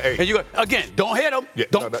too. Yeah. Hey. And you go again. Don't hit him. Yeah,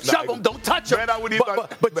 don't shove him. Don't touch him.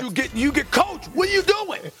 But you get coach. What are you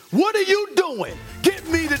doing? What are you doing? Get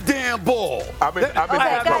me the damn ball. Okay,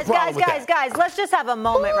 guys. Let's just have a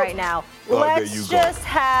moment right now. Let's just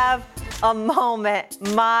have a moment.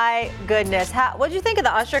 My goodness. What did you think of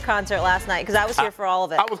the Usher concert last night? Because I was here for all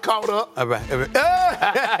of it. I was caught up. All right. And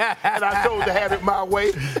I chose to have it my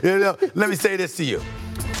way. Let me say this to you.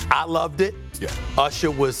 I loved it. Yeah.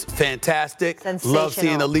 Usher was fantastic. Sensational. Love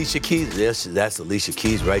seeing Alicia Keys. Yes, that's Alicia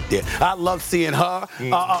Keys right there. I love seeing her,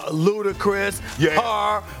 Ludacris,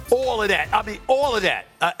 her, all of that. I mean, all of that.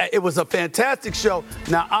 It was a fantastic show.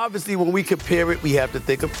 Now, obviously, when we compare it, we have to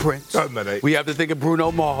think of Prince. We have to think of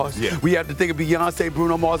Bruno Mars. Yeah. We have to think of Beyonce,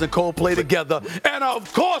 Bruno Mars, and Coldplay together. And,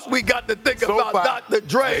 of course, we got to think about Dr.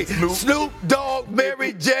 Dre, Snoop Dogg,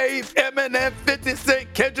 Mary J., Eminem, 50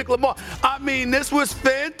 Cent, Kendrick Lamar. I mean, this was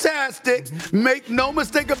fantastic. Make no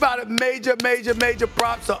mistake about it. Major, major, major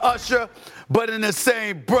props to Usher. But in the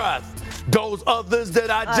same breath, those others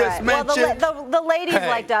that I just mentioned. Well, the ladies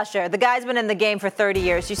liked Usher. The guy's been in the game for 30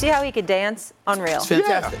 years. You see how he could dance? Unreal. It's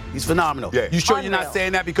fantastic. Yeah. He's phenomenal. Yeah. You sure you're not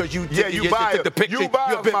saying that because you took the picture? You're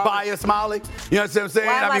a bit biased, Molly. You know what I'm saying?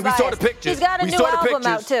 I mean, we saw the pictures. He's got a new album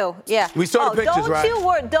out, too. Yeah. We saw the pictures,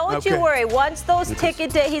 right? Don't you worry. Once those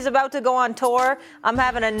ticket days, he's about to go on tour, I'm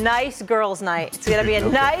having a nice girls' night. It's going to be a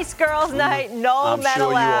nice girls' night, no men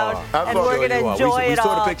allowed. And we're going to enjoy it all.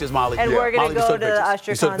 We saw the pictures, Molly. And we're going to go to the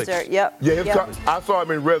Usher concert. Yep. Yeah, I saw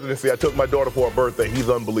him in residency. I took my daughter for her birthday. He's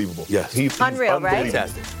unbelievable. Yes. He's unreal, right?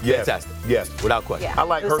 Fantastic. Yes. Fantastic. Yes. Without question. I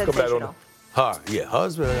like her coming out on the.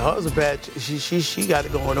 Hers a bad. She got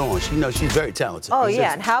it going on. She's very talented. Oh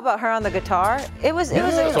yeah, and how about her on the guitar? It was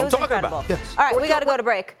incredible. Yes. All right, we got to go to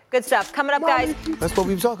break. Good stuff coming up, guys. That's what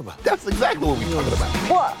we were talking about. That's exactly what we were talking about.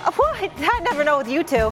 Well, I never know with you two.